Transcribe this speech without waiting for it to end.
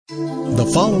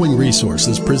The following resource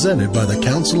is presented by the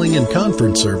Counseling and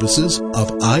Conference Services of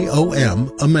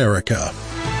IOM America.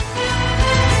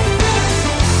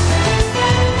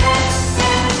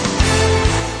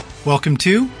 Welcome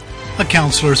to A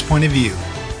Counselor's Point of View.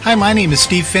 Hi, my name is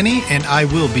Steve Finney, and I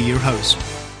will be your host.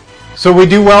 So we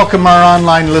do welcome our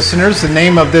online listeners. The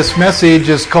name of this message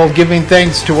is called Giving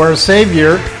Thanks to Our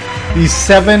Savior, the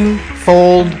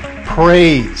Sevenfold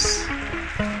Praise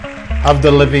of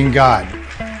the Living God.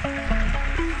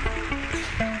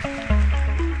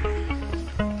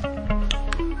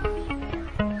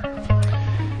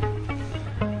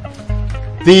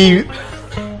 The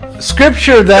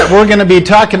scripture that we're going to be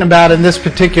talking about in this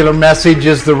particular message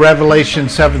is the Revelation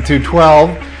 7 through 12.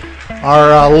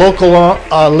 Our local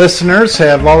listeners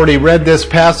have already read this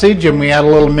passage, and we had a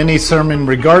little mini sermon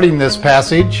regarding this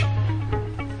passage.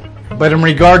 But in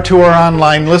regard to our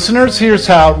online listeners, here's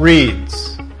how it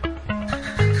reads.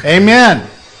 Amen.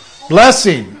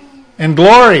 Blessing and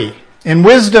glory and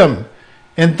wisdom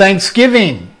and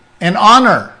thanksgiving and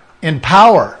honor and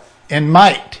power and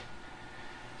might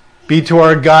be to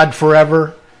our God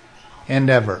forever and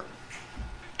ever.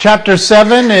 Chapter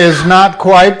 7 is not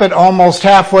quite, but almost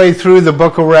halfway through the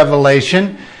book of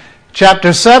Revelation.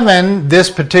 Chapter 7, this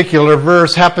particular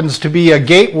verse, happens to be a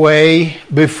gateway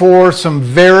before some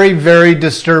very, very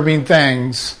disturbing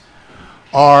things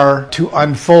are to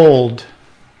unfold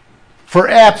for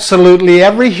absolutely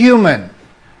every human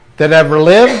that ever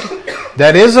lived,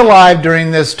 that is alive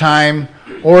during this time,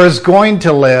 or is going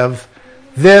to live.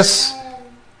 This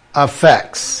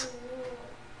affects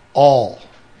all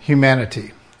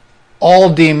humanity, all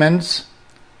demons,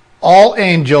 all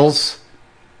angels,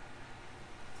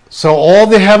 so all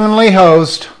the heavenly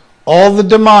host, all the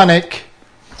demonic,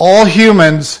 all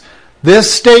humans. This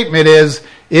statement is,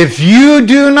 if you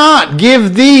do not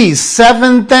give these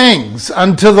 7 things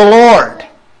unto the Lord,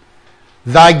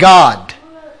 thy God,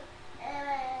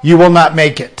 you will not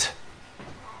make it.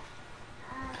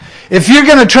 If you're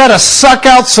going to try to suck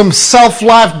out some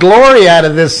self-life glory out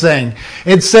of this thing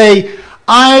and say,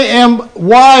 I am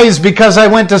wise because I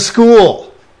went to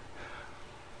school.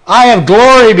 I have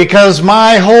glory because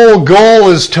my whole goal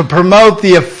is to promote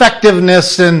the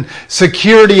effectiveness and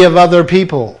security of other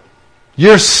people,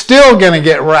 you're still going to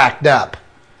get racked up.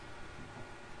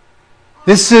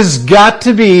 This has got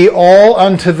to be all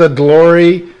unto the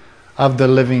glory of the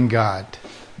living God.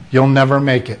 You'll never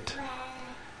make it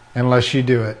unless you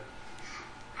do it.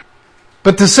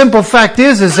 But the simple fact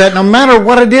is that no matter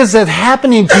what it is that's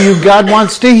happening to you, God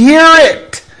wants to hear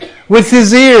it with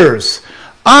His ears.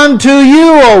 Unto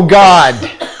you, O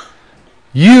God,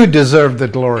 you deserve the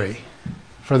glory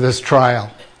for this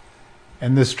trial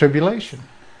and this tribulation.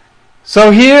 So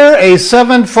here, a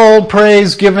 7-fold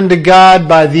praise given to God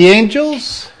by the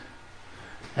angels,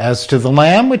 as to the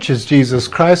Lamb, which is Jesus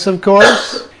Christ, of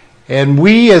course. And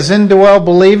we as indwell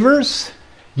believers,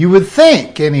 you would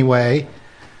think anyway,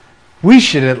 we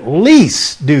should at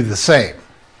least do the same.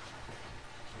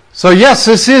 So yes,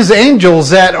 this is angels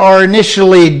that are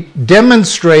initially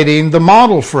demonstrating the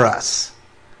model for us.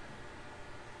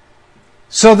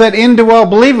 So that indwell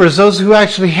believers, those who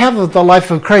actually have the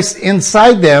life of Christ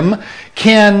inside them,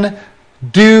 can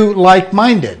do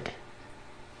like-minded.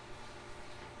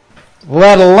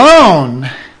 Let alone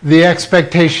the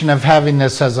expectation of having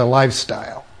this as a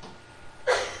lifestyle.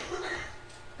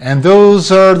 And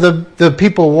those are the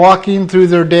people walking through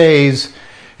their days,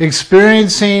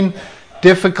 experiencing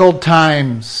difficult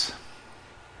times.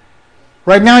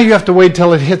 Right now you have to wait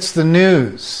till it hits the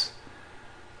news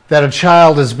that a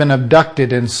child has been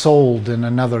abducted and sold in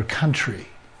another country.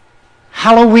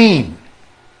 Halloween.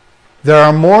 There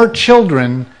are more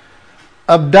children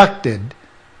abducted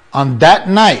on that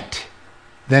night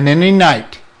than any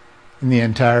night in the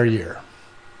entire year.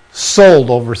 Sold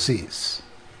overseas.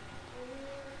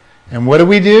 And what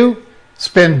do?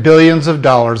 Spend billions of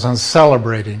dollars on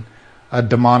celebrating a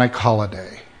demonic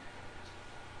holiday.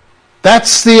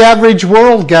 That's the average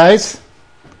world, guys.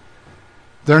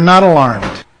 They're not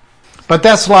alarmed. But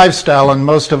that's lifestyle, and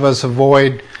most of us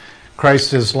avoid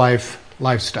Christ's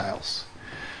lifestyles.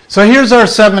 So here's our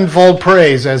 7-fold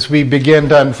praise as we begin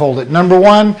to unfold it. Number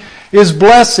 1 is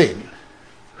blessing,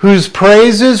 whose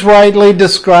praises rightly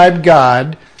describe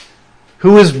God,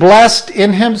 who is blessed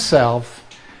in Himself,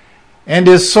 and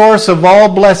is source of all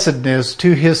blessedness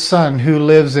to His Son who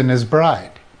lives in His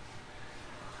bride.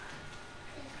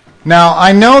 Now,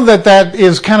 I know that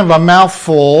is kind of a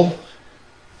mouthful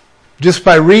just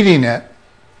by reading it,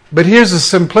 but here's the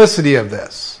simplicity of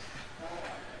this.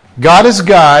 God is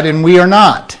God and we are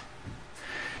not.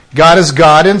 God is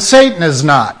God and Satan is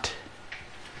not.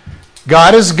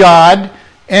 God is God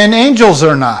and angels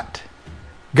are not.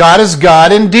 God is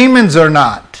God and demons are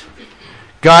not.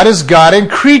 God is God and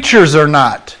creatures are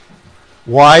not.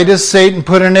 Why does Satan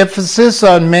put an emphasis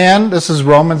on man? This is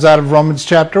out of Romans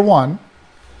chapter 1.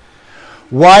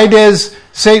 Why does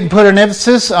Satan put an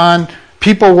emphasis on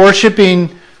people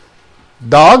worshiping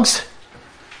dogs,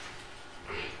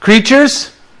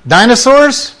 creatures,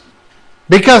 dinosaurs?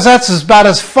 Because that's about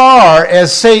as far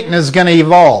as Satan is going to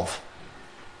evolve,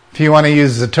 if you want to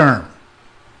use the term.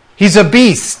 He's a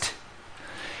beast.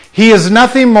 He is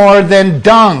nothing more than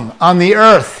dung on the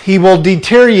earth. He will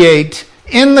deteriorate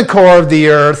in the core of the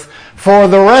earth for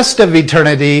the rest of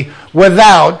eternity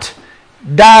without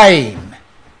dying.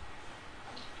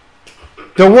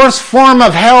 The worst form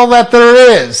of hell that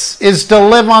there is to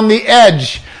live on the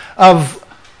edge of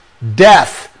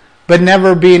death, but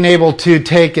never being able to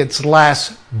take its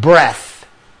last breath.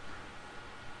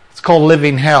 It's called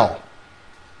living hell.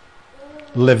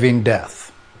 Living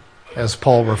death, as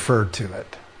Paul referred to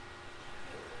it.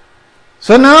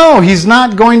 So no, he's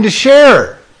not going to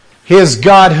share his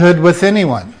godhood with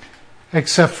anyone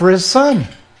except for his son.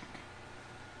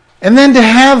 And then to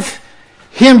have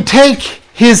him take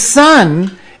his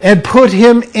son and put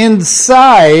him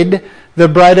inside the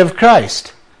bride of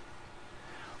Christ.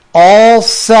 All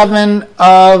 7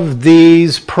 of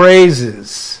these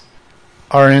praises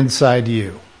are inside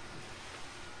you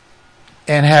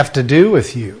and have to do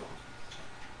with you.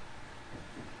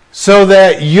 So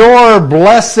that your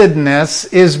blessedness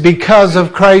is because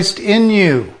of Christ in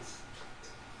you.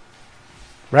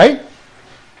 Right?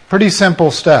 Pretty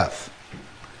simple stuff.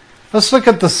 Let's look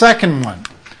at the second one.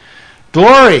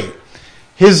 Glory,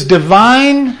 his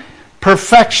divine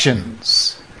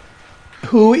perfections.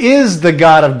 Who is the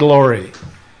God of glory?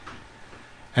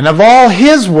 And of all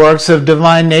his works of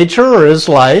divine nature, or his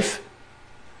life,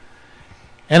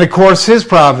 and of course his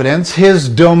providence, his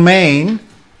domain,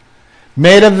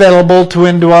 made available to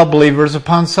indwell believers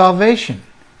upon salvation.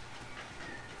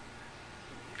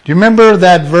 Do you remember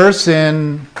that verse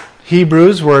in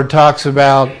Hebrews where it talks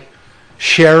about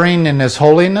sharing in his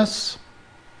holiness?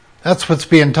 That's what's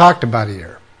being talked about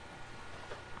here.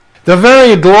 The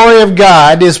very glory of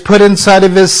God is put inside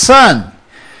of his Son.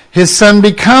 His Son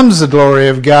becomes the glory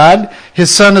of God.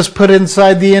 His Son is put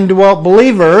inside the indwelt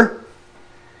believer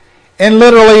and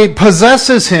literally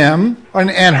possesses him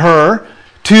and her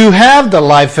to have the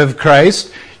life of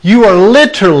Christ. You are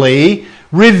literally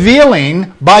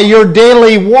revealing, by your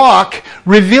daily walk,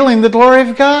 revealing the glory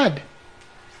of God.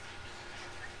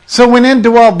 So when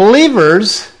indwelt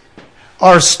believers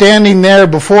are standing there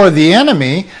before the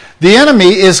enemy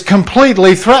is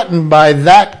completely threatened by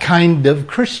that kind of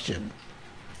Christian.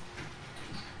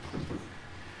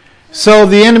 So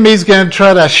the enemy is going to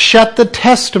try to shut the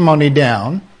testimony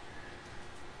down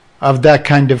of that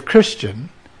kind of Christian.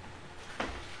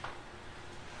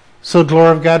 So the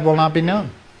glory of God will not be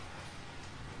known.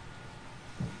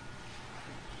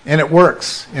 And it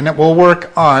works. And it will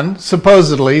work on,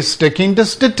 supposedly, sticking to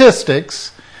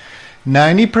statistics,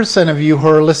 90% of you who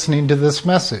are listening to this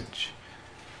message.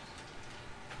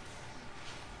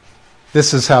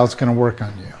 This is how it's going to work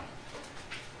on you.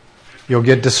 You'll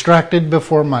get distracted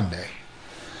before Monday.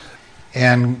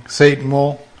 And Satan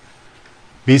will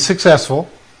be successful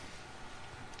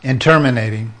in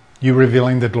terminating you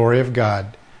revealing the glory of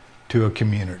God to a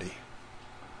community.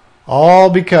 All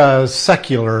because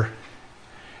secular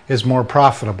is more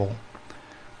profitable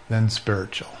than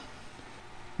spiritual.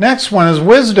 Next one is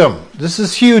wisdom. This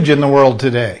is huge in the world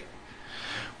today.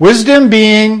 Wisdom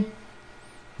being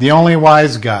the only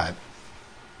wise God,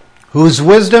 whose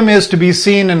wisdom is to be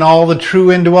seen in all the true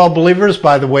indwelt believers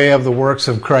by the way of the works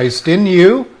of Christ in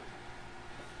you,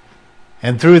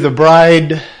 and through the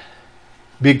bride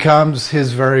becomes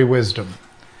his very wisdom.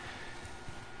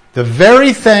 The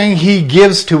very thing he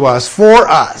gives to us, for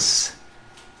us,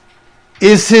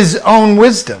 is his own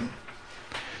wisdom.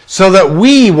 So that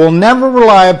we will never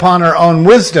rely upon our own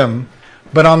wisdom,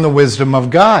 but on the wisdom of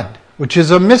God, which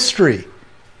is a mystery.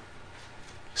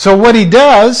 So what he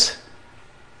does,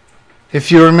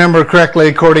 if you remember correctly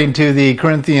according to the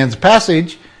Corinthians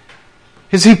passage,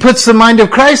 is he puts the mind of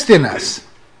Christ in us.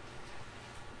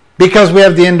 Because we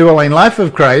have the indwelling life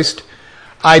of Christ,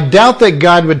 I doubt that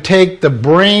God would take the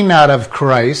brain out of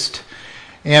Christ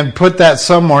and put that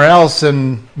somewhere else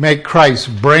and make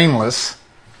Christ brainless,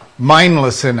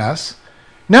 mindless in us.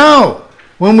 No!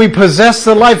 When we possess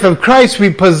the life of Christ, we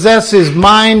possess his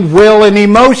mind, will, and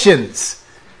emotions.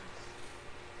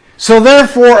 So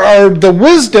therefore, the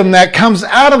wisdom that comes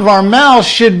out of our mouths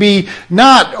should be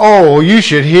not, oh, you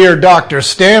should hear Dr.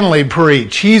 Stanley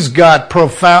preach. He's got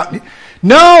profound...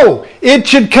 No! It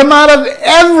should come out of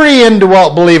every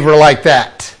indwelt believer like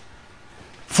that.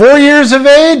 4 years of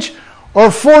age or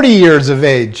 40 years of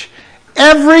age.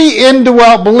 Every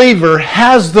indwelt believer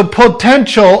has the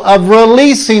potential of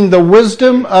releasing the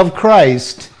wisdom of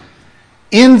Christ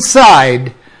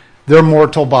inside their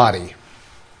mortal body.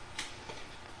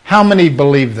 How many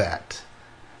believe that?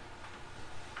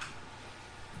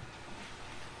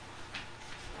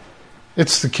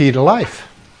 It's the key to life.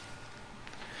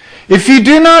 If you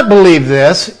do not believe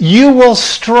this, you will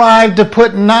strive to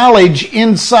put knowledge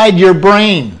inside your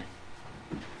brain.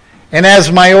 And as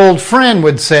my old friend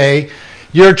would say,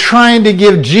 you're trying to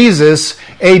give Jesus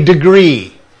a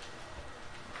degree.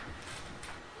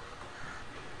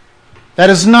 That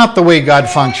is not the way God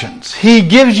functions. He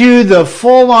gives you the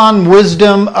full-on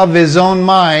wisdom of His own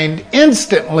mind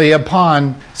instantly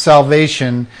upon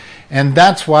salvation. And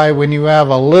that's why when you have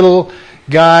a little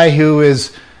guy who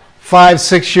is 5,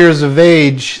 6 years of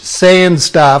age saying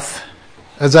stuff,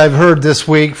 as I've heard this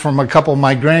week from a couple of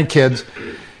my grandkids,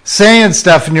 saying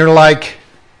stuff and you're like,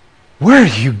 where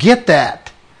do you get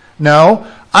that? No,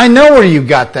 I know where you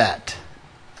got that.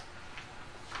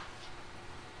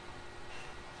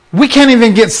 We can't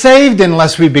even get saved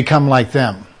unless we become like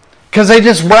them. Because they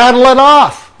just rattle it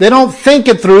off. They don't think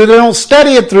it through. They don't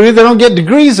study it through. They don't get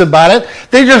degrees about it.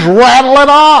 They just rattle it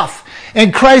off.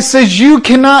 And Christ says you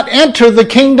cannot enter the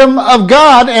kingdom of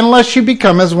God unless you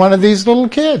become as one of these little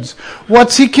kids.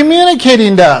 What's He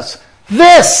communicating to us?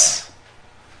 This.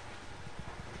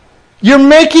 You're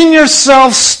making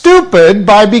yourself stupid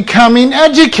by becoming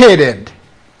educated.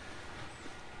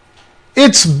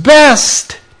 It's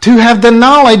best to have the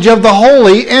knowledge of the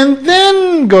holy and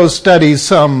then go study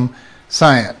some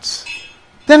science.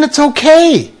 Then it's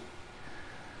okay.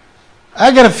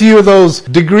 I got a few of those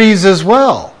degrees as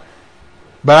well.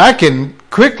 But I can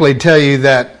quickly tell you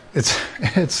that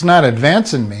it's not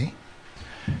advancing me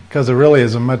because there really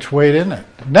isn't much weight in it.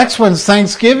 Next one's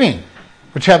Thanksgiving,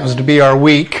 which happens to be our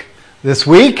week this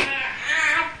week.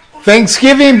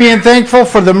 Thanksgiving, being thankful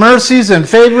for the mercies and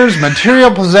favors,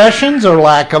 material possessions or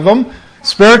lack of them,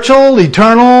 spiritual,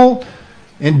 eternal,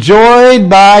 enjoyed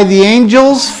by the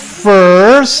angels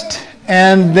first,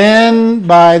 and then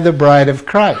by the bride of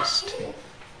Christ.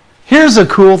 Here's a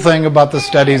cool thing about the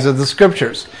studies of the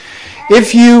Scriptures.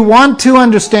 If you want to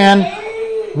understand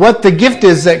what the gift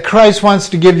is that Christ wants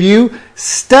to give you,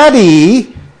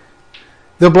 study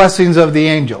the blessings of the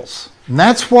angels. And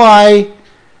that's why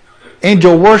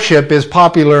angel worship is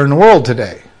popular in the world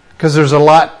today, because there's a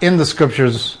lot in the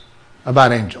Scriptures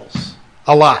about angels.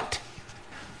 A lot.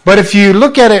 But if you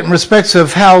look at it in respects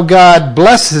of how God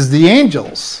blesses the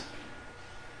angels,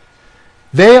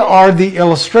 they are the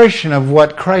illustration of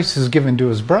what Christ has given to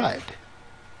His bride.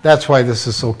 That's why this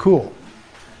is so cool.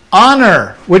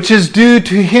 Honor, which is due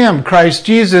to Him, Christ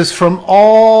Jesus, from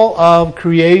all of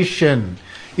creation.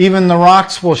 Even the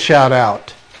rocks will shout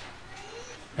out.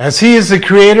 As He is the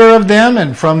creator of them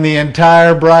and from the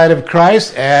entire bride of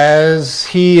Christ, as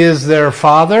He is their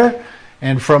Father,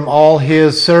 and from all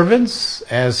His servants,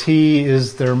 as He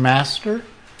is their master,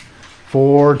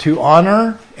 for to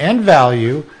honor and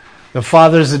value the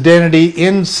Father's identity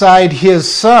inside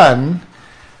His Son,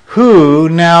 who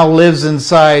now lives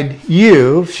inside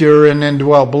you, if you're an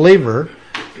indwelt believer.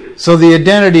 So the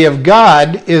identity of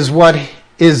God is what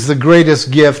is the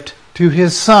greatest gift to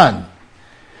His Son.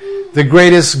 The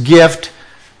greatest gift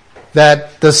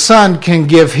that the Son can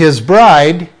give His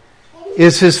bride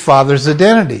is His Father's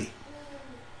identity.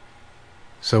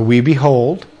 So we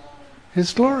behold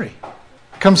His glory.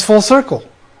 Comes full circle.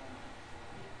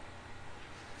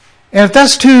 And if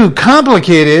that's too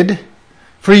complicated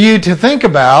for you to think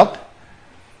about,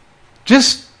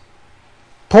 just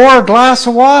pour a glass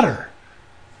of water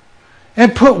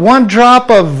and put 1 drop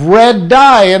of red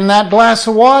dye in that glass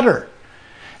of water.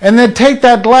 And then take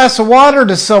that glass of water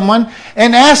to someone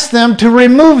and ask them to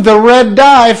remove the red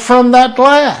dye from that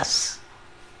glass.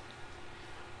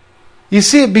 You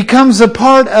see, it becomes a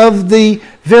part of the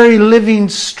very living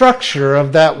structure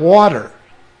of that water.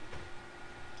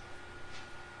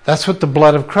 That's what the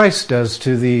blood of Christ does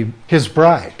to His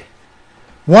bride.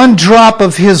 1 drop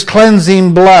of His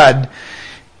cleansing blood,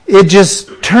 it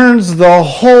just turns the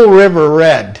whole river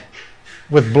red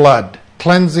with blood,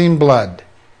 cleansing blood.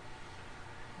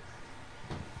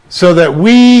 So that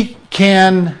we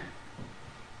can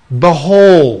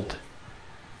behold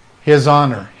His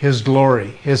honor, His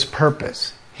glory, His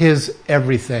purpose, His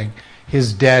everything,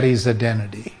 His daddy's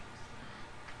identity.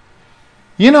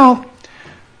 You know,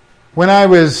 when I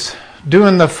was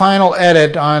doing the final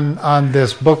edit on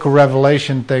this Book of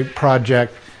Revelation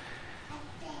project,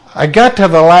 I got to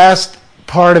the last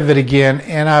part of it again,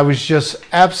 and I was just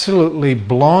absolutely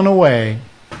blown away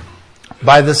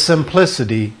by the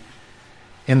simplicity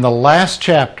in the last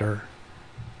chapter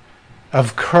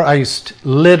of Christ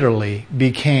literally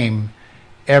became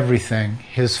everything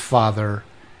his Father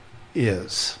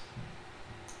is.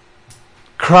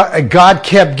 God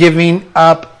kept giving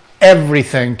up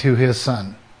everything to his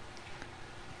Son.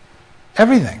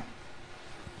 Everything.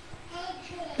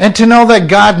 And to know that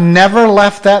God never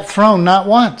left that throne, not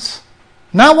once.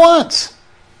 Not once.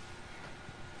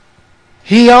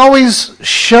 He always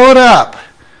showed up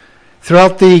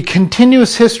throughout the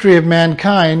continuous history of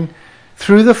mankind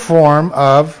through the form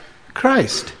of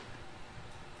Christ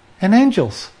and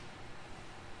angels.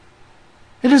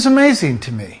 It is amazing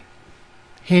to me.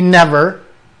 He never,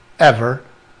 ever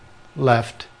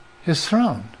left his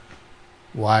throne.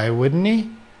 Why wouldn't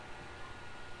he?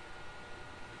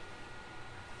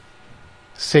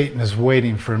 Satan is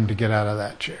waiting for him to get out of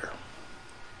that chair.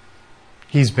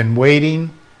 He's been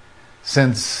waiting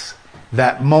since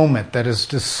that moment that is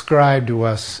described to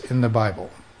us in the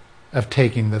Bible of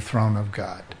taking the throne of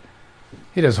God.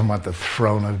 He doesn't want the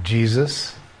throne of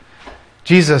Jesus.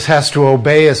 Jesus has to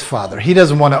obey his Father. He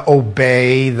doesn't want to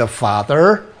obey the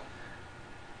Father.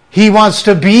 He wants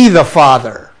to be the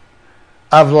father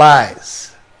of lies.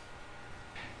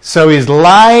 So he's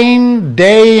lying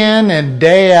day in and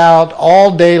day out,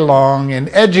 all day long, in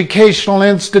educational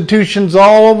institutions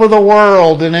all over the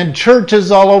world, and in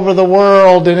churches all over the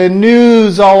world, and in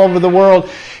news all over the world.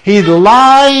 He's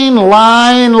lying,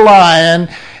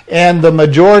 and the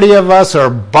majority of us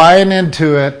are buying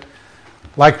into it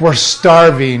like we're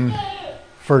starving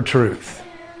for truth.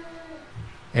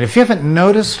 And if you haven't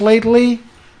noticed lately,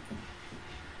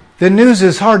 the news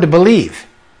is hard to believe.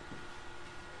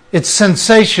 It's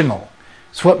sensational.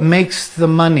 It's what makes the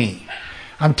money.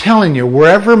 I'm telling you,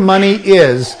 wherever money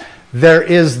is, there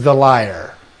is the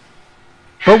liar.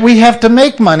 But we have to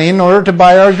make money in order to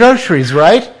buy our groceries,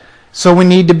 right? So we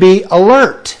need to be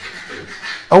alert,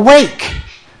 awake.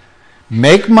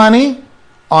 Make money,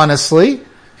 honestly,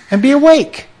 and be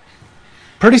awake.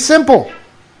 Pretty simple.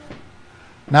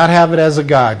 Not have it as a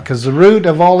god, because the root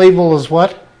of all evil is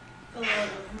what? The love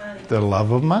of money. The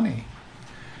love of money.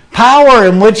 Power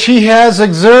in which he has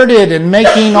exerted in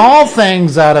making all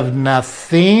things out of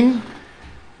nothing,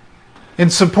 in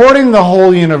supporting the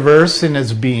whole universe in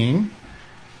its being,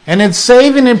 and in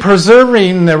saving and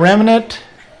preserving the remnant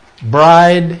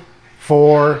bride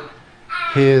for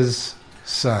his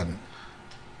Son.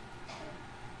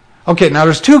 Okay, now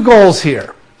there's two goals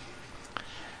here.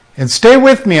 And stay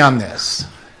with me on this.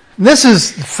 This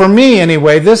is, for me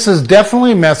anyway, this is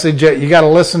definitely a message that you got to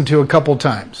listen to a couple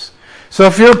times. So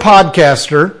if you're a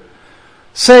podcaster,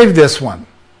 save this one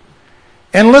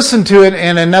and listen to it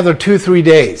in another 2-3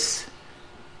 days.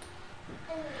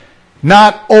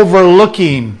 Not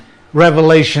overlooking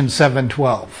Revelation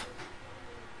 7:12.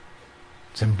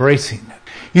 It's embracing it.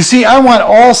 You see, I want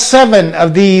all 7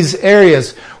 of these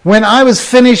areas. When I was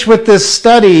finished with this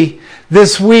study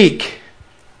this week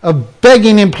of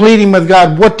begging and pleading with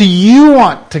God, what do you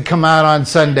want to come out on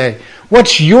Sunday?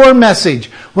 What's your message?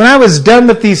 When I was done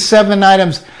with these 7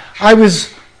 items, I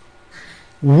was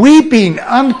weeping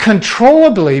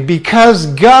uncontrollably because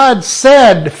God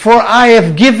said, "For I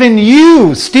have given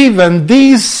you, Stephen,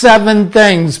 these 7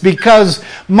 things because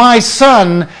my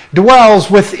Son dwells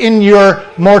within your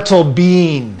mortal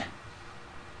being."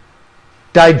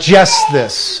 Digest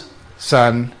this,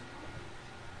 son.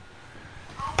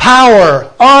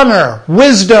 Power, honor,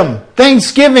 wisdom,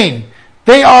 thanksgiving,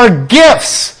 they are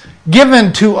gifts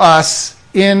given to us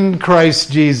in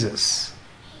Christ Jesus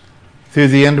through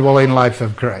the indwelling life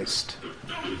of Christ.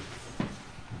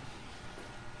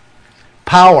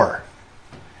 Power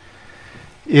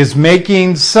is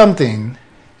making something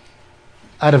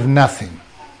out of nothing.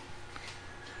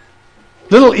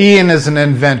 Little Ian is an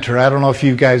inventor. I don't know if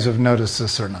you guys have noticed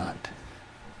this or not.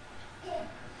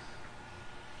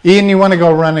 Ian, you want to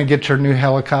go run and get your new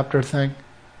helicopter thing?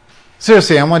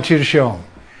 Seriously, I want you to show him.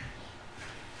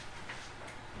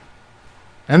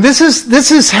 And this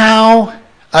is how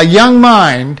a young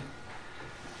mind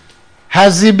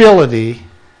has the ability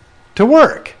to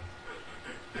work.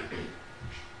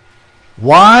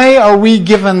 Why are we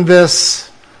given this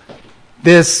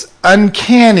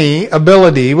uncanny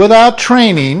ability without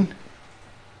training,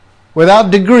 without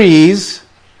degrees,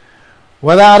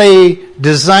 without a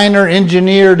designer,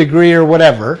 engineer degree or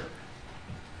whatever?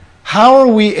 How are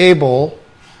we able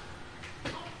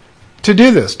to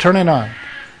do this? Turn it on.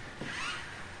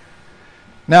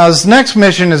 Now, his next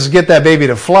mission is to get that baby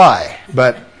to fly,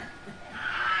 but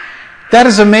that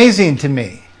is amazing to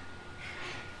me.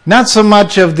 Not so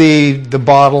much of the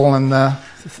bottle and the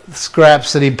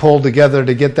scraps that he pulled together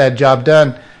to get that job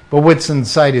done, but what's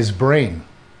inside his brain.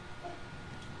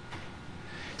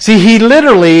 See, he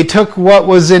literally took what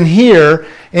was in here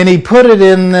and he put it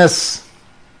in this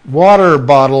water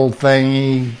bottle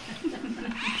thingy.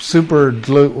 Super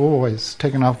glue. Oh, it's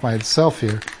taken off by itself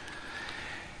here.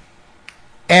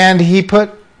 And he put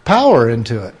power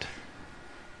into it.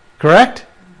 Correct?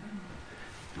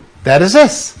 That is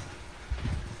this.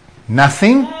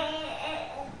 Nothing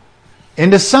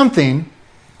into something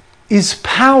is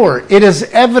power. It is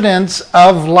evidence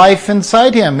of life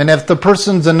inside him. And if the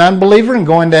person's an unbeliever and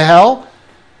going to hell,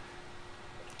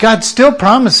 God still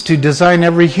promised to design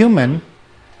every human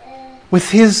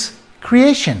with his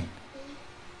creation.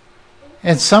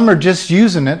 And some are just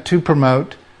using it to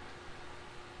promote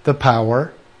the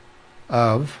power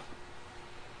of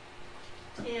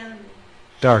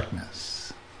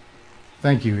darkness.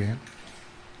 Thank you, Ian.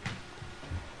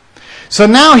 So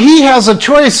now he has a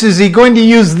choice. Is he going to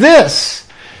use this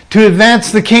to advance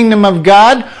the kingdom of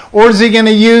God? Or is he going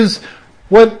to use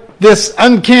what this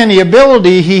uncanny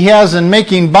ability he has in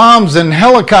making bombs and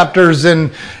helicopters?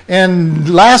 And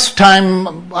last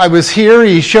time I was here,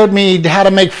 he showed me how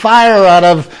to make fire out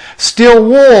of steel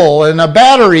wool and a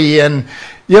battery. And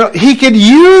he could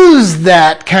use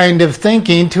that kind of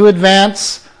thinking to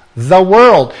advance the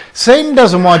world. Satan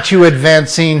doesn't want you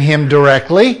advancing him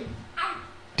directly.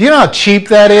 Do you know how cheap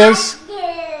that is?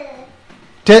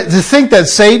 To think that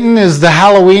Satan is the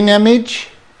Halloween image?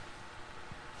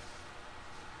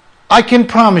 I can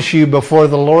promise you before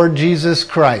the Lord Jesus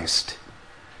Christ,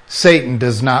 Satan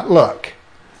does not look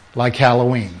like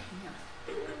Halloween.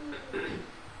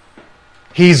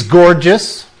 He's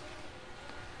gorgeous.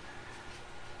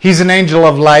 He's an angel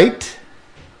of light.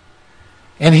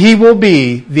 And he will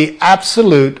be the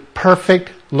absolute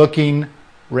perfect looking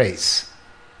race.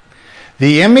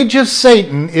 The image of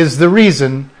Satan is the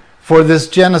reason for this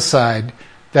genocide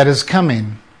that is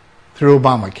coming through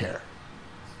Obamacare.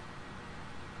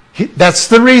 That's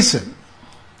the reason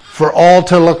for all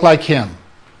to look like him.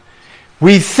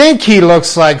 We think he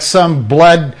looks like some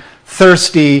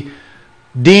bloodthirsty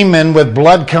demon with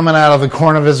blood coming out of the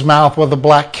corner of his mouth with a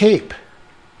black cape.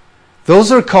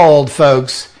 Those are called,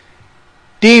 folks,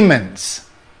 demons.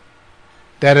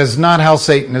 That is not how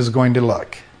Satan is going to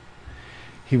look.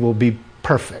 He will be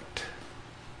perfect.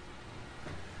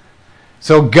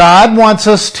 So God wants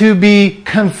us to be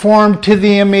conformed to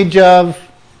the image of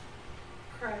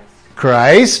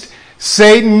Christ.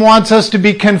 Satan wants us to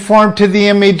be conformed to the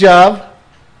image of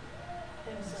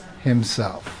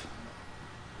himself.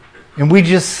 And we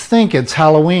just think it's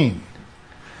Halloween.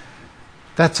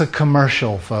 That's a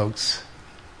commercial, folks.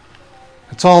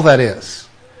 That's all that is.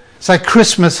 It's like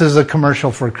Christmas is a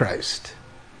commercial for Christ.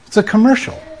 It's a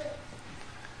commercial.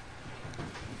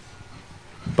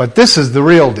 But this is the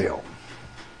real deal.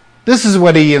 This is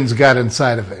what Ian's got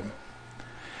inside of him.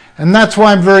 And that's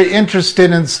why I'm very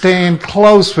interested in staying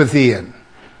close with Ian.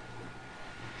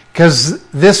 Because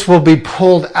this will be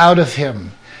pulled out of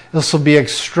him. This will be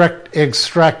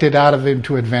extracted out of him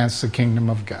to advance the kingdom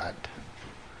of God.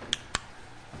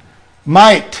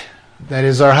 Might, that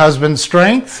is our husband's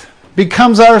strength,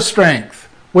 becomes our strength,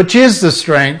 which is the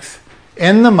strength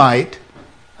and the might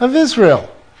of Israel.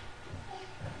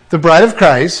 The bride of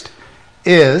Christ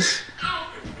is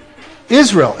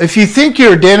Israel. If you think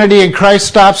your identity in Christ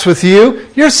stops with you,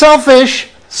 you're selfish.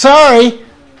 Sorry.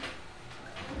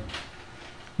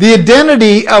 The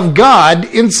identity of God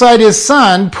inside his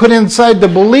Son, put inside the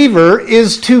believer,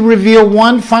 is to reveal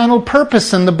one final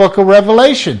purpose in the book of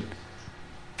Revelation.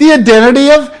 The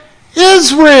identity of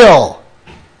Israel.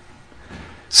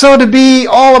 So to be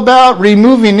all about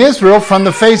removing Israel from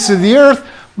the face of the earth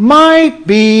might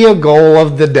be a goal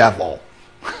of the devil.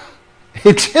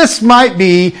 It just might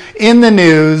be in the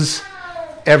news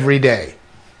every day.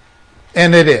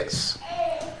 And it is.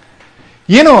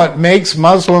 You know what makes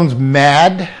Muslims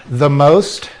mad the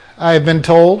most, I've been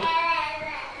told?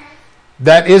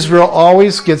 That Israel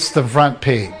always gets the front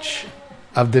page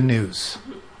of the news.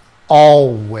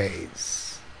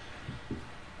 Always.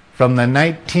 From the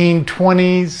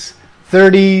 1920s,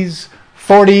 30s,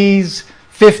 40s,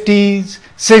 50s,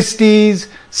 60s,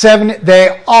 70s,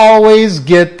 they always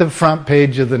get the front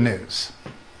page of the news.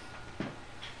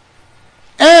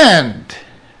 And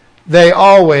they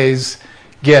always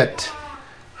get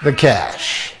the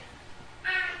cash.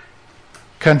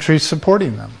 Countries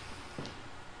supporting them.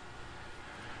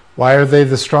 Why are they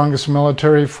the strongest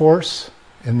military force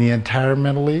in the entire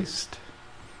Middle East?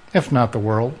 If not the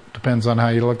world. Depends on how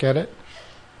you look at it.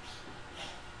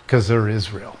 Because they're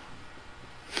Israel.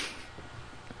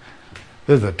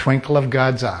 They're the twinkle of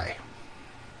God's eye.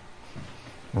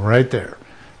 Right there.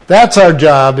 That's our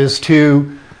job, is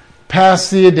to pass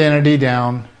the identity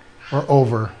down or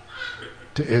over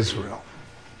to Israel.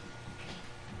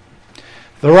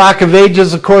 The Rock of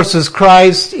Ages, of course, is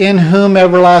Christ, in whom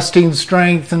everlasting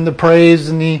strength and the praise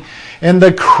and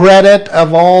the credit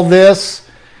of all this.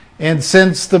 And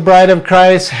since the bride of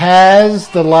Christ has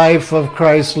the life of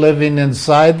Christ living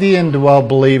inside the indwelt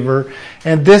believer,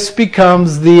 and this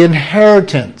becomes the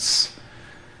inheritance,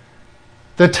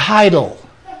 the title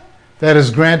that is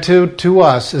granted to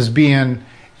us as being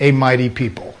a mighty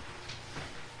people.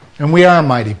 And we are a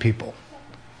mighty people.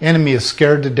 Enemy is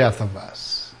scared to death of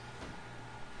us.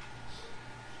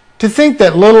 To think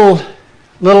that little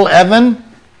Evan,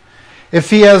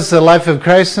 if he has the life of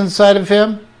Christ inside of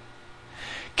him,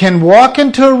 can walk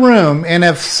into a room, and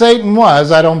if Satan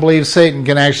was, I don't believe Satan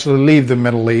can actually leave the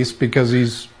Middle East because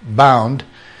he's bound.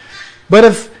 But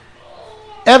if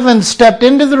Evan stepped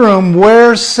into the room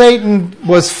where Satan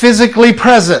was physically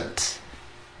present,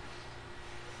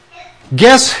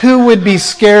 guess who would be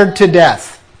scared to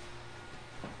death?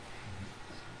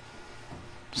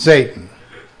 Satan.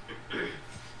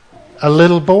 A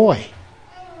little boy.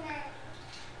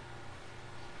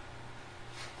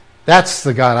 That's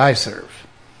the God I serve.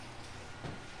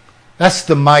 That's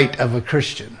the might of a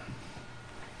Christian.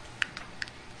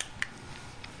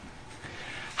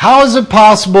 How is it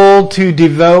possible to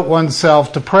devote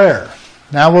oneself to prayer?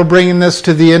 Now we're bringing this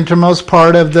to the innermost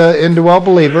part of the indwelt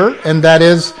believer, and that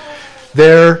is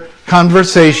their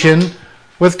conversation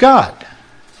with God.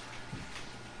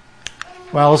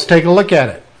 Well, let's take a look at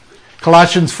it.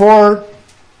 Colossians 4,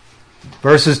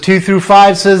 verses 2 through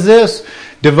 5 says this: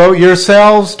 devote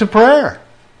yourselves to prayer,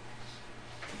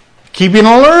 keeping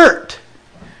alert,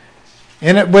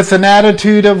 in it with an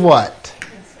attitude of what?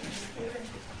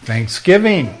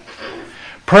 Thanksgiving.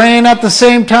 Praying at the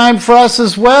same time for us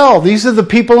as well. These are the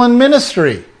people in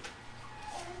ministry.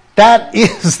 That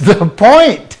is the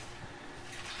point.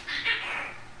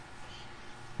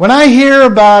 When I hear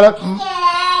about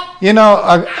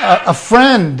a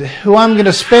friend who I'm going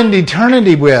to spend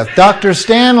eternity with, Dr.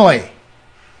 Stanley,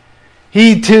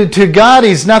 to God,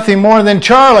 he's nothing more than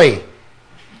Charlie.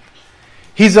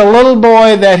 He's a little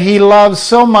boy that he loves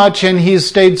so much, and he's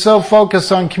stayed so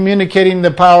focused on communicating the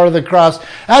power of the cross.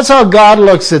 That's how God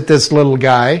looks at this little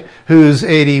guy who's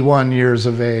 81 years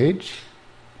of age.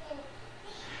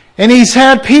 And he's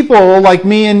had people like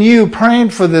me and you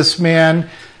praying for this man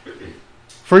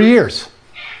for years.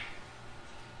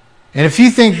 And if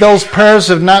you think those prayers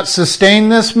have not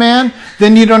sustained this man,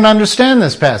 then you don't understand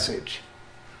this passage.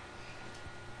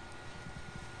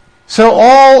 So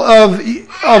all of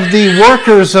the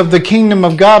workers of the kingdom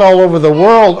of God all over the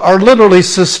world are literally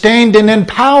sustained and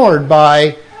empowered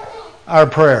by our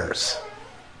prayers.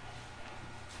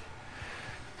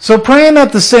 So praying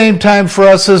at the same time for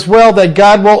us as well, that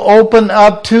God will open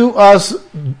up to us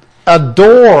a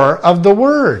door of the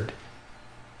Word.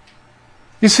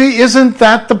 You see, isn't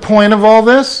that the point of all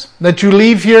this? That you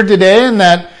leave here today and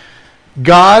that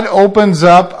God opens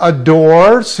up a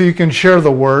door so you can share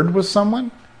the Word with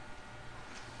someone?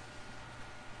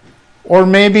 Or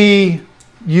maybe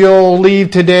you'll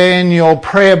leave today and you'll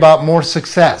pray about more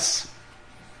success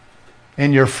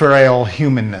in your frail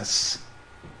humanness.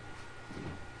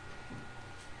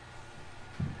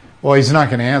 Well, he's not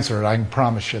going to answer it, I can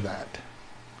promise you that.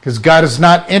 Because God is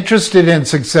not interested in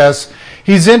success.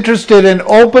 He's interested in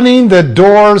opening the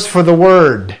doors for the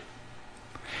Word.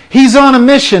 He's on a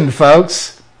mission,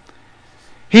 folks.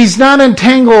 He's not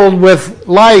entangled with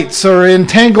lights or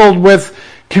entangled with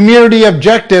community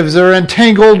objectives or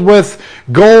entangled with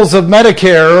goals of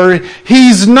Medicare, or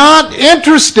he's not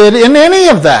interested in any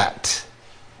of that.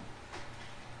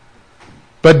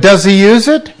 But does he use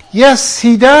it? Yes,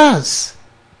 he does.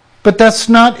 But that's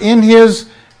not in his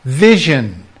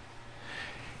vision.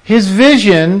 His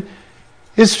vision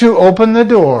is to open the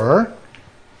door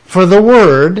for the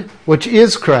Word, which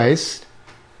is Christ.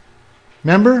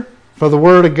 Remember? For the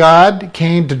Word of God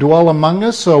came to dwell among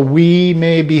us, so we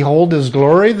may behold His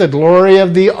glory, the glory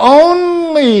of the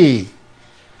only.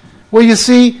 Well, you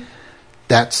see,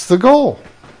 that's the goal.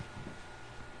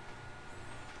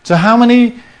 So how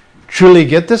many truly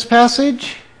get this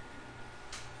passage?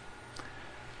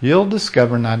 You'll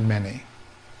discover not many.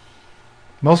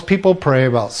 Most people pray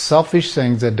about selfish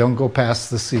things that don't go past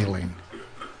the ceiling.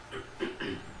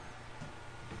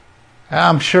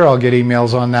 I'm sure I'll get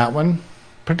emails on that one,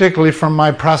 particularly from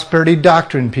my prosperity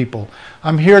doctrine people.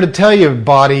 I'm here to tell you,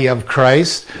 body of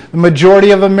Christ, the majority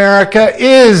of America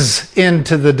is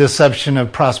into the deception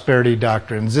of prosperity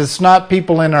doctrines. It's not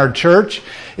people in our church.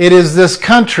 It is this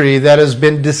country that has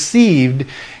been deceived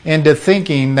into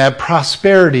thinking that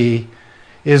prosperity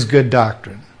is good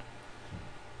doctrine.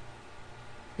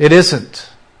 It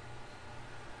isn't.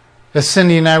 As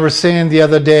Cindy and I were saying the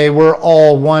other day, we're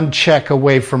all one check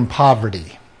away from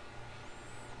poverty.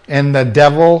 And the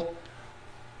devil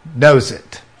knows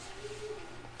it.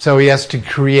 So he has to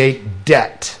create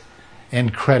debt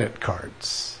and credit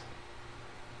cards.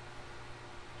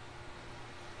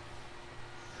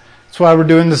 That's why we're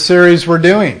doing the series we're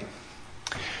doing.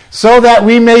 So that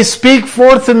we may speak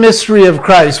forth the mystery of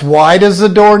Christ. Why does the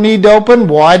door need to open?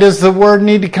 Why does the word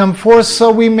need to come forth? So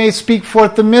we may speak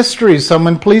forth the mystery.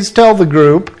 Someone please tell the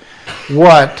group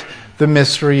what the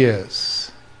mystery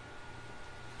is.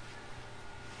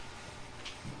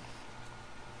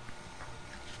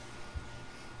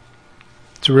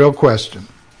 It's a real question.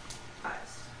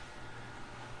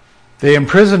 They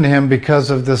imprisoned him because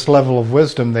of this level of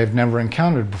wisdom they've never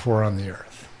encountered before on the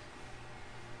earth.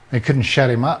 They couldn't shut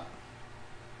him up.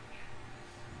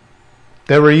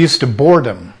 They were used to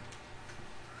boredom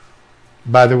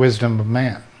by the wisdom of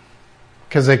man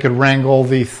because they could wrangle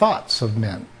the thoughts of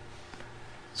men.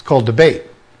 It's called debate.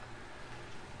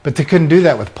 But they couldn't do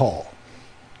that with Paul.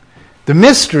 The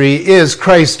mystery is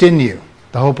Christ in you,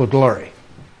 the hope of glory.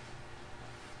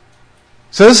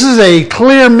 So this is a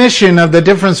clear mission of the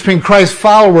difference between Christ's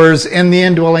followers and the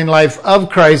indwelling life of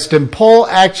Christ. And Paul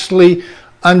actually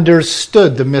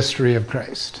understood the mystery of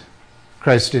Christ.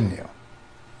 Christ in you.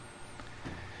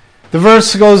 The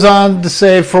verse goes on to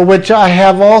say, for which I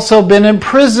have also been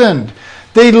imprisoned.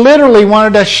 They literally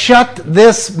wanted to shut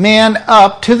this man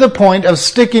up to the point of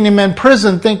sticking him in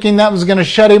prison, thinking that was going to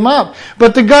shut him up.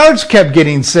 But the guards kept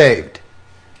getting saved.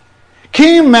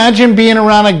 Can you imagine being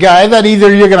around a guy that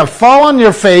either you're going to fall on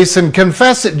your face and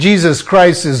confess that Jesus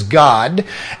Christ is God,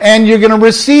 and you're going to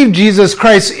receive Jesus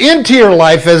Christ into your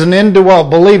life as an indwelt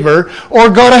believer, or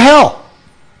go to hell?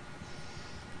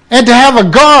 And to have a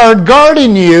guard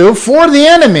guarding you for the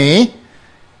enemy,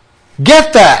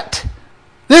 get that.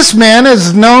 This man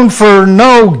is known for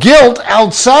no guilt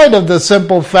outside of the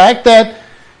simple fact that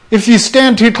if you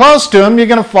stand too close to him, you're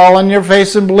going to fall on your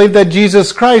face and believe that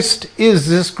Jesus Christ is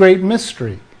this great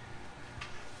mystery.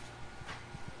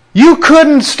 You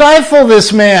couldn't stifle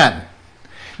this man.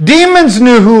 Demons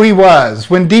knew who he was.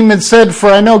 When demons said, for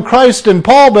I know Christ and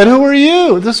Paul, but who are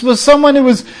you? This was someone who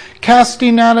was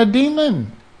casting out a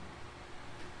demon.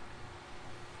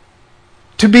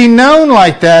 To be known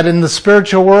like that in the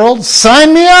spiritual world,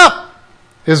 sign me up,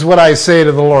 is what I say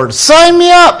to the Lord. Sign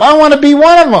me up. I want to be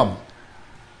one of them.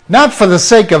 Not for the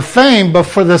sake of fame, but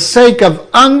for the sake of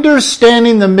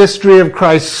understanding the mystery of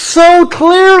Christ so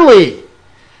clearly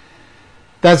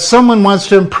that someone wants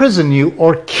to imprison you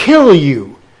or kill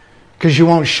you because you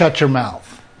won't shut your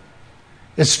mouth.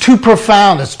 It's too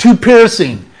profound. It's too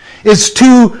piercing. It's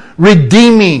too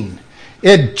redeeming.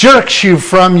 It jerks you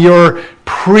from your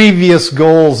previous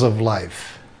goals of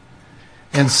life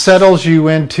and settles you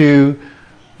into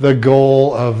the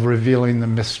goal of revealing the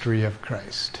mystery of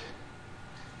Christ.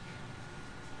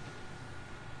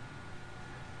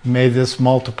 May this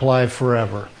multiply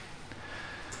forever.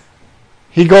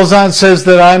 He goes on and says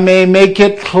that I may make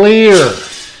it clear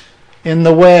in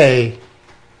the way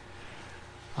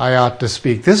I ought to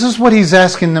speak. This is what he's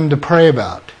asking them to pray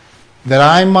about. That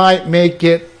I might make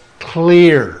it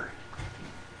clear.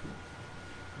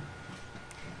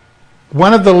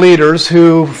 One of the leaders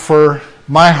who, for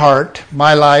my heart,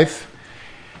 my life,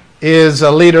 is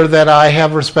a leader that I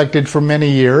have respected for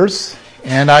many years.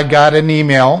 And I got an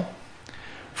email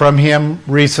from him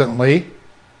recently,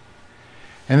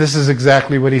 and this is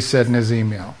exactly what he said in his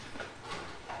email.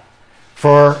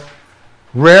 For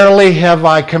rarely have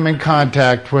I come in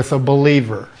contact with a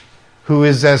believer who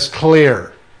is as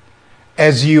clear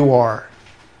as you are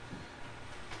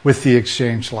with the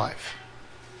exchange life.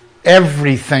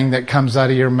 Everything that comes out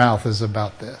of your mouth is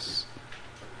about this.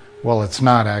 Well, it's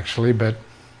not actually, but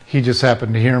he just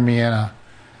happened to hear me in a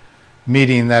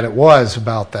meeting that it was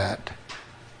about that.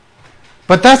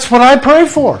 But that's what I pray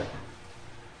for.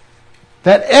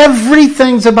 That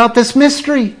everything's about this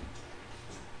mystery.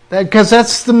 Because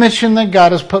that's the mission that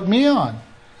God has put me on.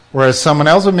 Whereas someone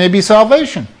else, it may be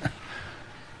salvation.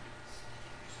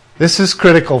 This is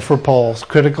critical for Paul. It's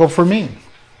critical for me.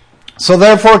 So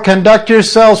therefore, conduct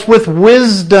yourselves with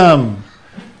wisdom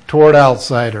toward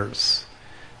outsiders,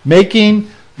 making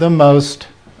the most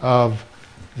of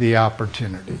the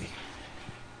opportunity.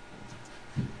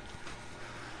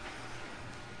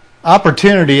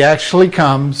 Opportunity actually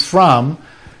comes from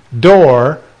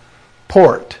door,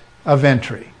 port of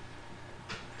entry.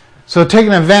 So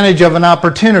taking advantage of an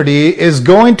opportunity is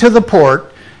going to the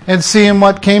port and seeing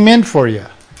what came in for you.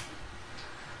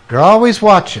 They're always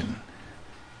watching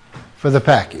for the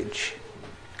package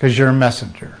because you're a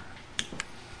messenger.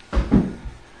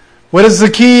 What is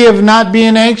the key of not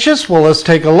being anxious? Well, let's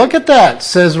take a look at that. It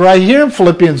says right here in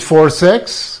Philippians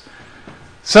 4:6.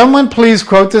 Someone please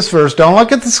quote this verse. Don't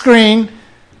look at the screen.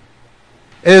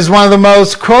 It is one of the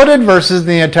most quoted verses in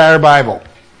the entire Bible.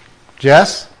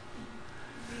 Jess?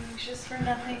 Be anxious for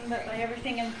nothing, but by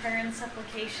everything in prayer and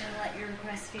supplication, let your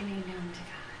requests be made known to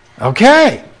God.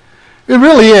 Okay. It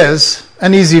really is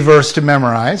an easy verse to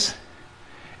memorize.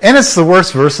 And it's the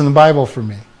worst verse in the Bible for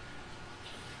me.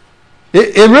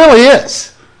 It really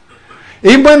is.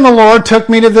 Even when the Lord took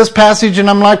me to this passage and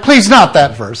I'm like, please, not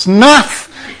that verse. Not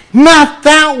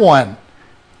that one.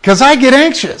 Because I get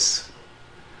anxious.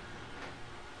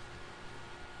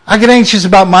 I get anxious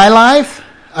about my life.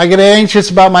 I get anxious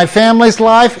about my family's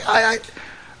life. I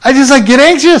get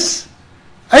anxious.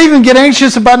 I even get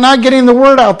anxious about not getting the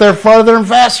word out there farther and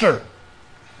faster.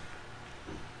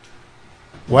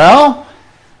 Well,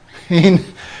 he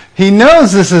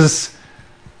knows this is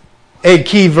a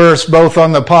key verse both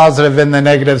on the positive and the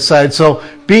negative side. So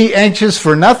be anxious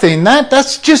for nothing.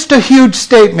 That's just a huge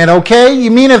statement, okay? You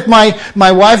mean if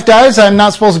my wife dies, I'm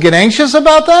not supposed to get anxious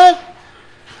about that?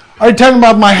 Are you talking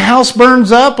about my house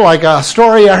burns up, like a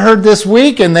story I heard this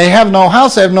week, and they have no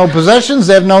house, they have no possessions,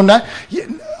 they have no...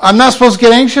 I'm not supposed to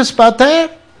get anxious about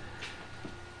that?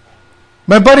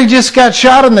 My buddy just got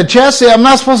shot in the chest. I'm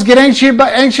not supposed to get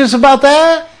anxious about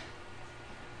that?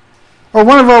 Or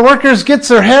one of our workers gets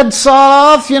their head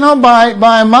sawed off,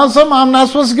 by a Muslim. I'm not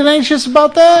supposed to get anxious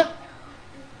about that?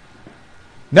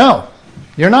 No,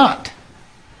 you're not.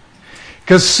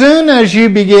 Because soon as you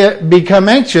become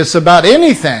anxious about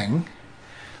anything,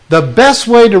 the best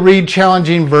way to read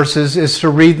challenging verses is to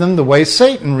read them the way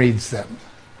Satan reads them.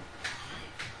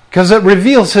 Because it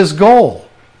reveals his goal.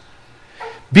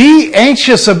 Be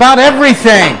anxious about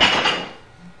everything.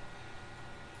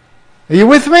 Are you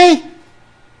with me?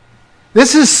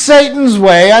 This is Satan's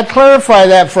way. I clarify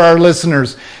that for our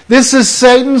listeners. This is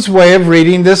Satan's way of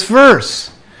reading this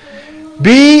verse.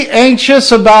 Be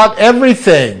anxious about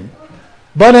everything.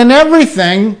 But in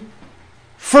everything,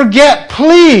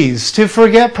 please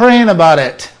forget praying about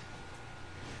it.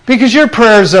 Because your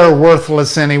prayers are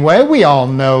worthless anyway. We all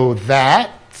know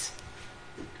that.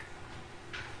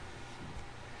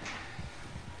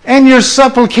 And your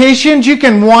supplications, you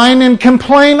can whine and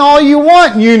complain all you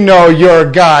want. You know your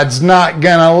God's not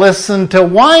going to listen to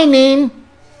whining.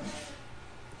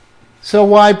 So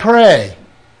why pray?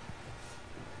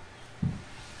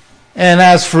 And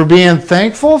as for being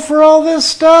thankful for all this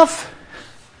stuff,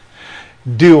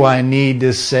 do I need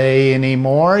to say any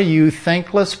more, you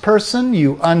thankless person,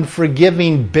 you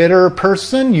unforgiving, bitter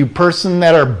person, you person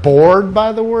that are bored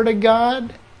by the Word of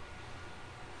God?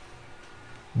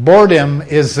 Boredom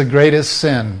is the greatest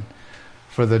sin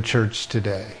for the church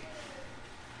today.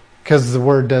 Because the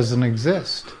Word doesn't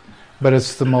exist. But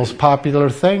it's the most popular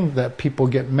thing that people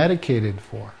get medicated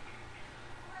for.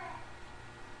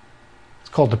 It's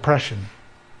called depression.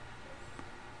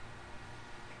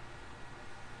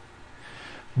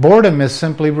 Boredom is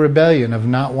simply rebellion of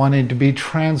not wanting to be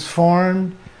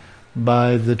transformed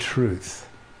by the truth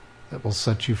that will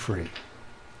set you free.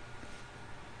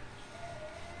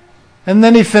 And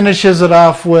then he finishes it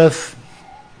off with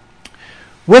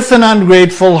an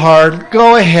ungrateful heart,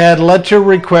 go ahead, let your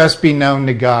request be known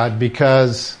to God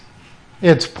because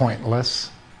it's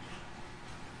pointless.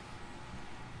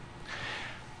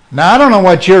 Now, I don't know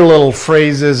what your little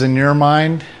phrase is in your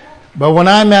mind, but when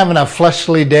I'm having a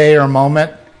fleshly day or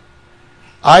moment,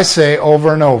 I say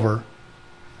over and over,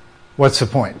 what's the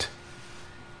point?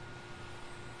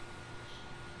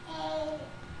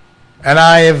 And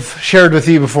I have shared with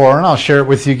you before, and I'll share it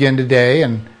with you again today,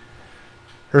 and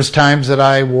there's times that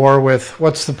I war with,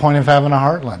 what's the point of having a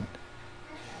Heartland?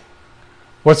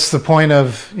 What's the point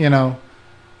of,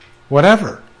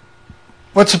 whatever?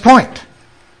 What's the point?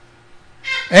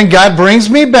 And God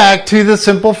brings me back to the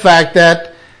simple fact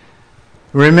that,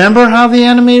 remember how the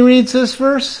enemy reads this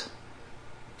verse?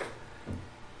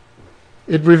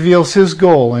 It reveals his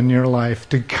goal in your life,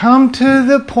 to come to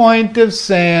the point of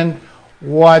saying,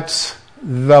 what's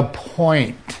the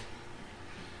point?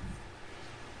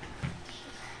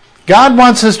 God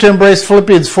wants us to embrace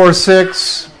Philippians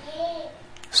 4:6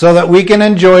 so that we can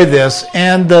enjoy this.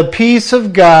 And the peace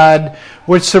of God,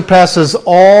 which surpasses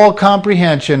all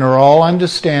comprehension or all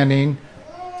understanding,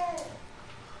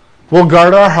 will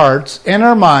guard our hearts and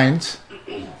our minds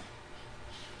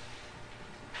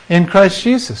in Christ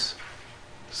Jesus.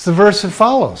 It's the verse that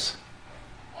follows.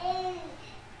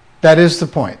 That is the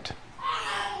point.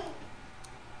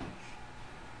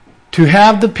 To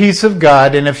have the peace of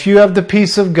God, and if you have the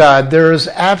peace of God, there is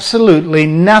absolutely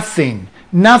nothing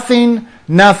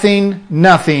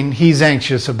he's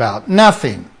anxious about.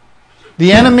 Nothing.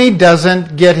 The enemy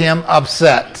doesn't get him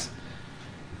upset.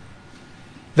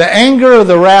 The anger or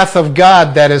the wrath of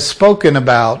God that is spoken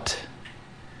about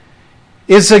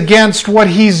is against what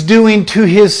he's doing to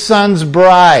his son's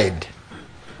bride.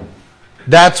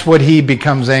 That's what he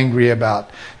becomes angry about.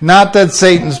 Not that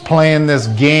Satan's playing this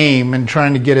game and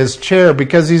trying to get his chair,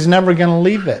 because he's never going to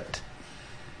leave it.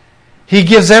 He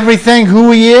gives everything who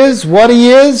he is, and what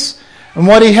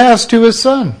he has to his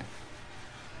son.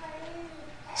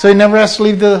 So he never has to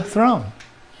leave the throne.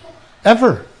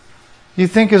 Ever. You'd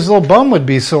think his little bum would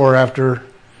be sore after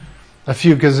a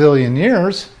few gazillion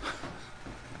years.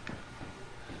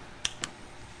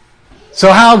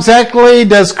 So how exactly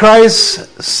does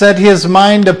Christ set his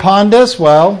mind upon this?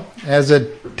 Well, as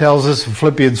it tells us in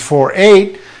Philippians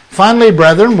 4:8, finally,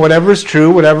 brethren, whatever is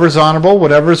true, whatever is honorable,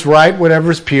 whatever is right,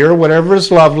 whatever is pure, whatever is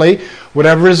lovely,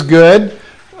 whatever is good,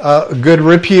 good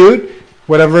repute,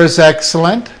 whatever is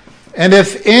excellent, and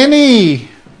if any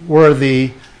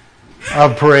worthy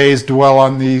of praise, dwell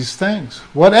on these things.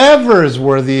 Whatever is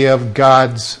worthy of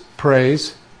God's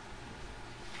praise,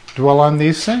 dwell on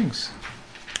these things.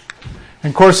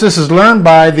 And of course, this is learned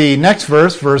by the next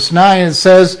verse, verse 9. It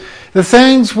says, the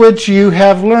things which you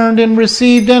have learned and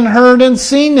received and heard and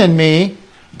seen in me,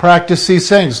 practice these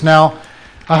things. Now,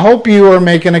 I hope you are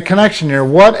making a connection here.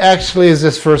 What actually is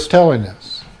this verse telling us?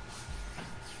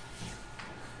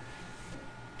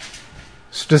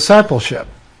 It's discipleship.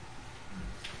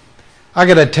 I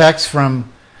got a text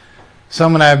from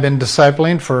someone I've been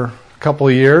discipling for a couple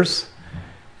of years,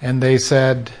 and they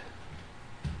said,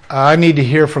 I need to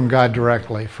hear from God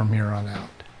directly from here on out.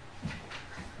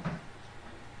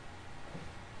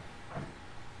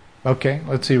 Okay,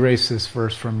 let's erase this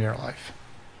verse from your life.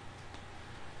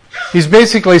 He's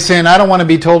basically saying, I don't want to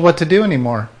be told what to do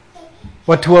anymore,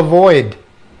 what to avoid,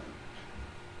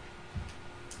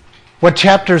 what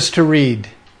chapters to read,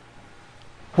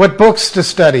 what books to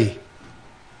study.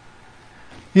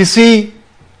 You see,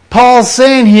 Paul's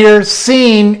saying here,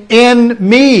 seen in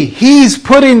me. He's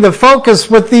putting the focus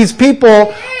with these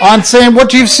people on saying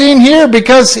what you've seen here,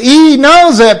 because he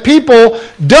knows that people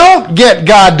don't get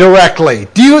God directly.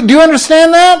 Do you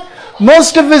understand that?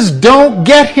 Most of us don't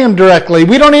get him directly.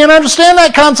 We don't even understand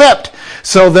that concept.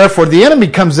 So therefore the enemy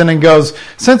comes in and goes,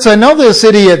 since I know this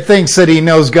idiot thinks that he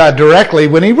knows God directly,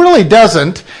 when he really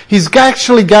doesn't, he's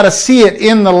actually got to see it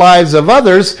in the lives of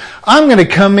others. I'm going to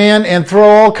come in and throw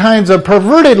all kinds of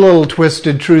perverted little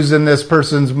twisted truths in this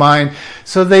person's mind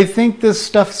so they think this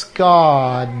stuff's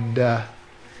God.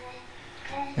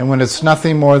 And when it's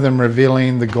nothing more than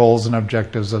revealing the goals and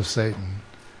objectives of Satan.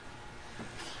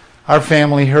 Our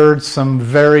family heard some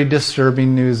very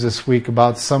disturbing news this week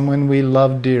about someone we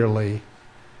love dearly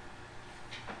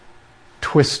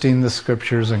twisting the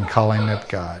scriptures and calling it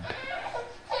God.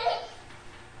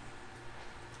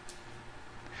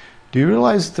 Do you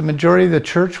realize the majority of the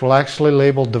church will actually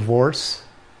label divorce?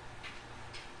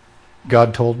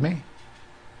 God told me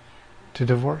to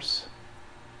divorce.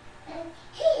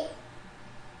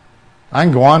 I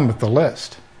can go on with the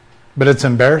list, but it's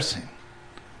embarrassing.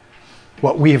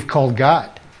 What we have called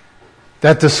God.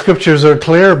 That the scriptures are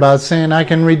clear about saying, I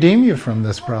can redeem you from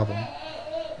this problem.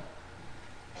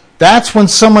 That's when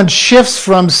someone shifts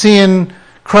from seeing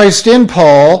Christ in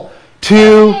Paul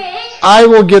to, I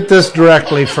will get this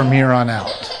directly from here on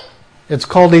out. It's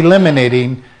called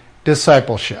eliminating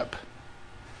discipleship.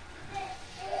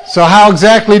 So how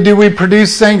exactly do we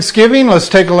produce thanksgiving? Let's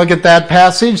take a look at that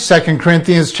passage, 2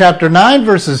 Corinthians chapter 9,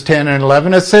 verses 10 and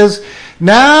 11. It says,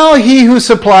 now he who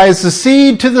supplies the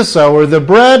seed to the sower, the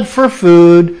bread for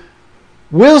food,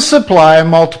 will supply and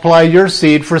multiply your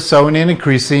seed for sowing and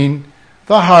increasing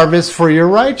the harvest for your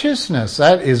righteousness.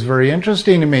 That is very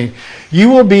interesting to me. You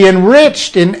will be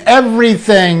enriched in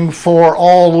everything for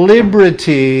all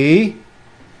liberty,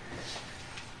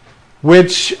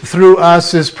 which through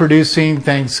us is producing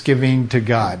thanksgiving to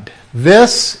God.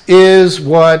 This is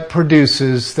what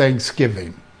produces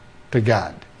thanksgiving to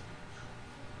God.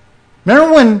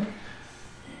 Remember when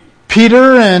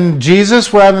Peter and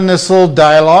Jesus were having this little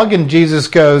dialogue, and Jesus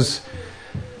goes,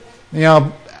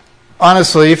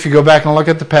 honestly, if you go back and look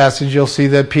at the passage, you'll see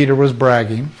that Peter was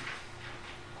bragging.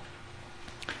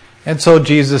 And so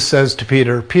Jesus says to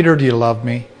Peter, Peter, do you love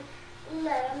me?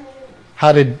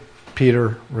 How did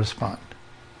Peter respond?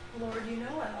 Lord, you know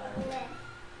I love you.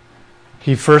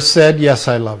 He first said, yes,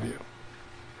 I love you.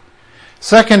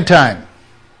 Second time,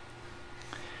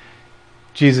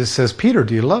 Jesus says, Peter,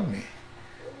 do you love me?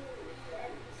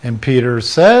 And Peter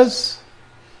says,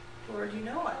 Lord, you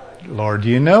know I love you. Lord,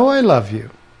 you know I love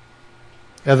you.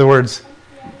 In other words,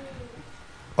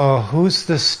 oh, who's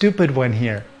the stupid one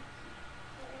here?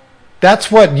 That's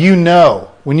what you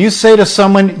know. When you say to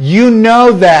someone, you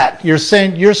know that, you're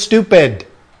saying, you're stupid.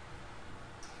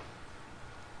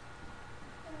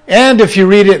 And if you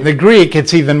read it in the Greek,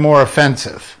 it's even more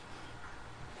offensive.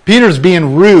 Peter's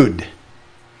being rude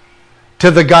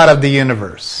to the God of the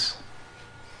universe.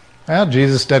 Well,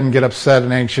 Jesus doesn't get upset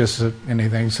and anxious at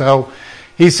anything. So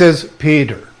he says,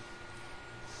 Peter,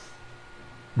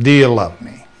 do you love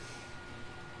me?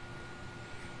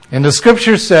 And the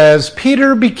scripture says,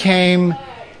 Peter became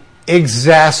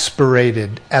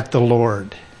exasperated at the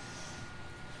Lord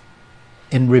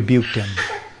and rebuked him.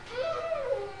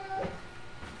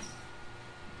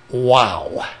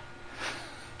 Wow.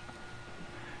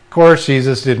 Of course,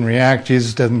 Jesus didn't react.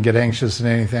 Jesus doesn't get anxious at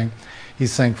anything.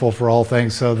 He's thankful for all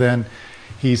things. So then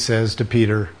he says to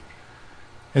Peter,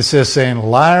 it's just saying,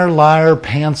 liar, liar,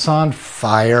 pants on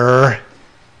fire.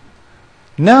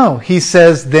 No, he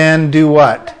says, then do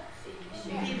what?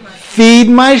 Feed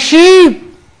my sheep.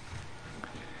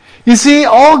 You see,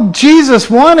 all Jesus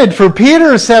wanted for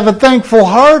Peter is to have a thankful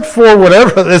heart for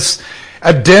whatever this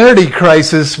identity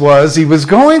crisis was he was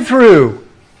going through.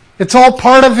 It's all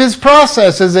part of his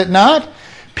process, is it not?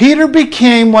 Peter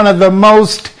became one of the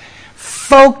most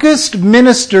focused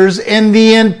ministers in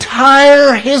the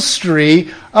entire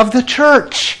history of the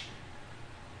church.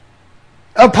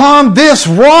 Upon this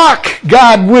rock,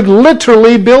 God would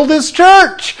literally build his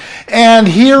church. And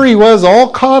here he was all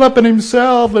caught up in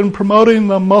himself and promoting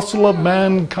the muscle of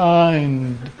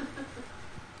mankind.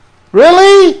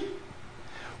 Really?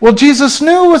 Well, Jesus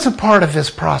knew it was a part of his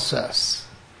process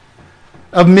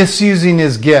of misusing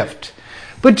his gift.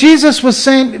 But Jesus was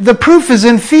saying the proof is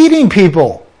in feeding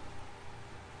people.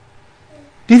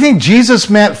 Do you think Jesus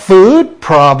meant food?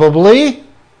 Probably.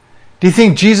 Do you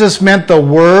think Jesus meant the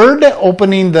Word,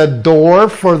 opening the door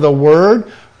for the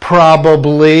Word?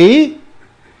 Probably.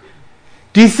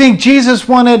 Do you think Jesus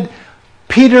wanted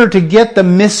Peter to get the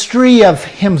mystery of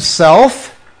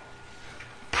himself?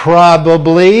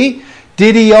 Probably.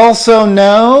 Did he also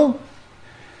know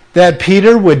that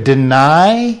Peter would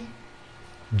deny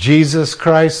Jesus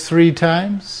Christ 3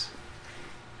 times?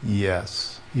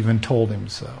 Yes, even told him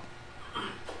so.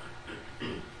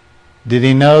 Did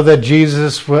he know that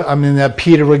that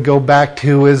Peter would go back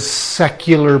to his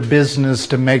secular business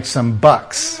to make some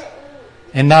bucks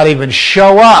and not even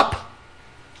show up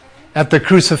at the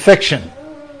crucifixion,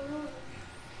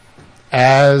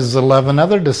 as 11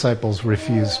 other disciples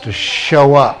refused to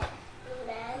show up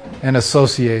and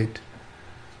associate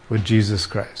with Jesus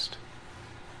Christ?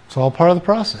 It's all part of the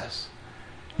process.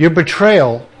 Your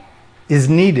betrayal is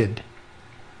needed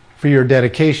for your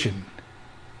dedication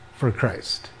for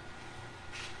Christ.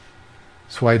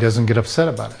 That's why he doesn't get upset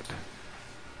about it.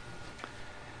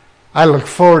 I look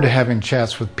forward to having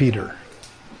chats with Peter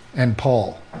and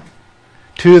Paul,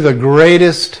 2 of the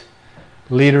greatest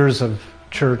leaders of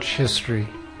church history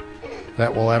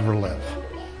that will ever live.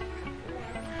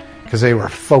 Because they were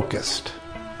focused.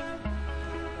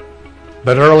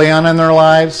 But early on in their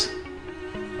lives,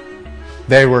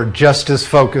 they were just as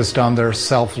focused on their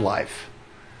self-life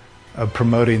of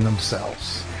promoting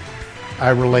themselves. I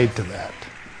relate to that.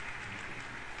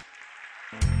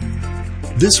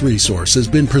 This resource has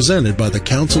been presented by the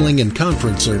Counseling and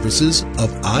Conference Services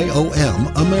of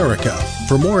IOM America.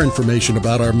 For more information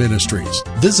about our ministries,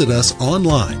 visit us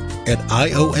online at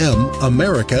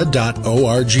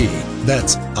IOMAmerica.org.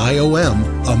 That's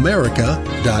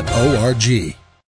IOMAmerica.org.